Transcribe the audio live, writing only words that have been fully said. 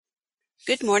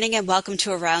Good morning and welcome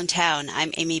to Around Town. I'm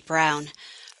Amy Brown.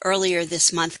 Earlier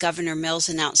this month, Governor Mills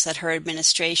announced that her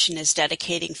administration is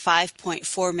dedicating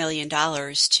 $5.4 million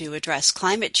to address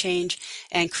climate change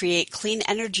and create clean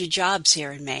energy jobs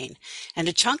here in Maine. And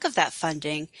a chunk of that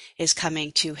funding is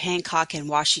coming to Hancock and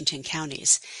Washington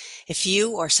counties. If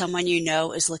you or someone you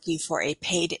know is looking for a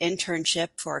paid internship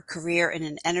for a career in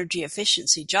an energy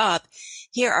efficiency job,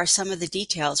 here are some of the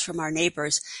details from our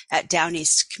neighbors at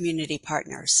Down-East Community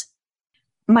Partners.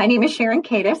 My name is Sharon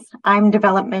Cadis. I'm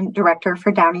Development Director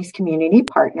for Down-East Community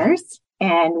Partners,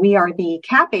 and we are the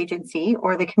CAP agency,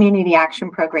 or the Community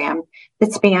Action Program,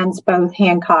 that spans both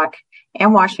Hancock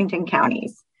and Washington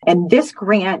counties. And this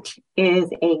grant is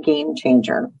a game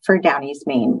changer for Down-East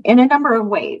Maine in a number of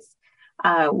ways.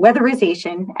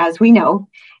 Weatherization, as we know,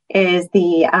 is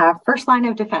the first line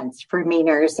of defense for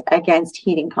Mainers against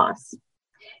heating costs.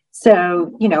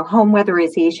 So, home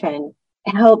weatherization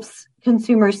helps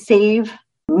consumers save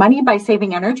money by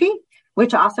saving energy,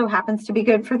 which also happens to be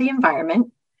good for the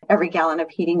environment. Every gallon of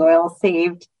heating oil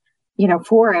saved,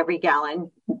 for every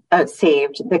gallon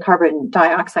saved, the carbon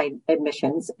dioxide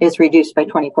emissions is reduced by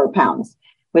 24 pounds,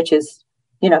 which is,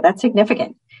 that's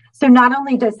significant. So not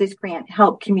only does this grant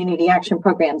help community action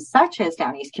programs such as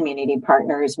Down-East Community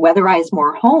Partners weatherize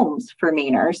more homes for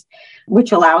Mainers,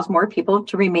 which allows more people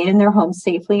to remain in their homes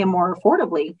safely and more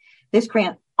affordably, this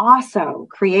grant also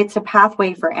creates a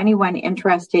pathway for anyone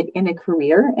interested in a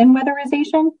career in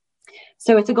weatherization.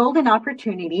 So it's a golden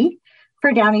opportunity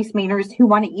for Down-East Mainers who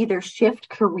want to either shift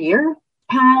career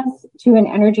paths to an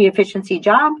energy efficiency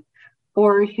job,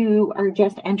 or who are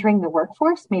just entering the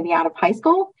workforce, maybe out of high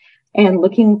school, and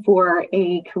looking for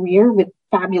a career with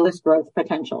fabulous growth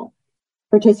potential.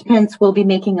 Participants will be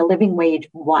making a living wage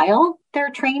while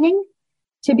they're training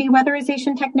to be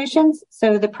weatherization technicians.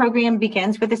 So the program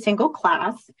begins with a single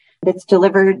class that's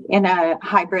delivered in a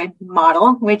hybrid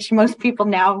model, which most people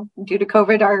now, due to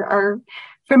COVID, are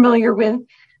familiar with.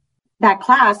 That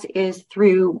class is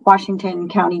through Washington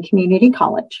County Community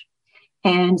College.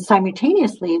 And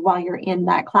simultaneously, while you're in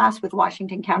that class with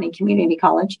Washington County Community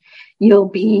College, you'll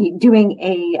be doing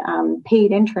a paid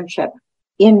internship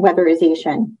in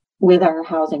weatherization with our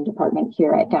housing department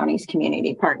here at Down-East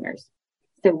Community Partners.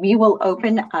 So we will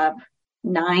open up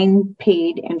 9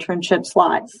 paid internship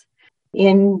slots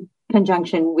in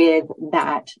conjunction with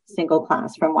that single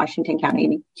class from Washington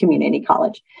County Community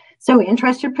College. So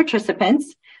interested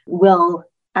participants will,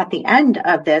 at the end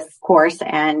of this course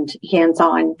and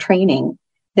hands-on training,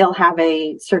 they'll have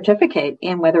a certificate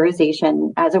in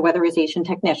weatherization as a weatherization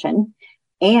technician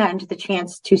and the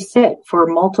chance to sit for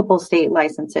multiple state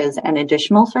licenses and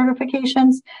additional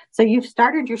certifications. So you've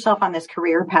started yourself on this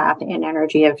career path in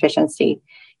energy efficiency,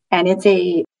 and it's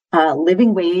a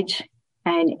living wage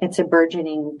and it's a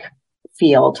burgeoning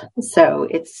field. So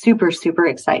it's super, super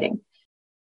exciting.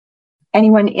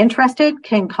 Anyone interested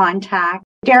can contact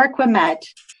Derek Wimet.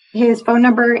 His phone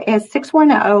number is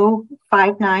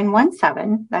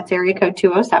 610-5917. That's area code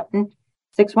 207.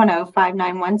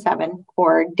 610-5917,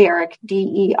 or Derek,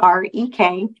 DEREK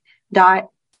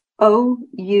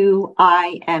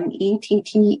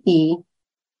OUIMETTE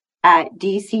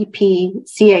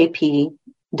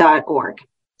 @DCPCAP.org.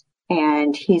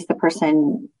 And he's the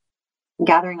person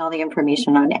gathering all the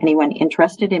information on anyone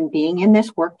interested in being in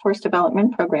this workforce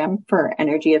development program for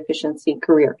energy efficiency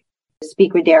career.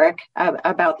 Speak with Derek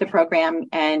about the program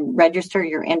and register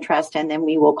your interest, and then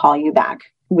we will call you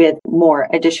back with more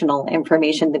additional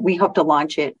information that we hope to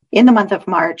launch it in the month of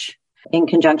March in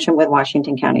conjunction with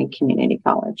Washington County Community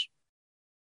College.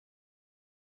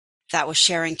 That was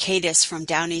Sharon Cadis from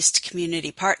Down-East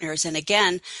Community Partners. And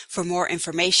again, for more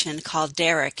information, call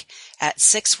Derek at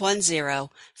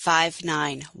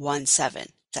 610-5917.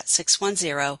 That's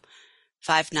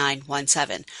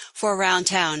 610-5917. For Around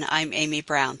Town, I'm Amy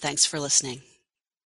Brown. Thanks for listening.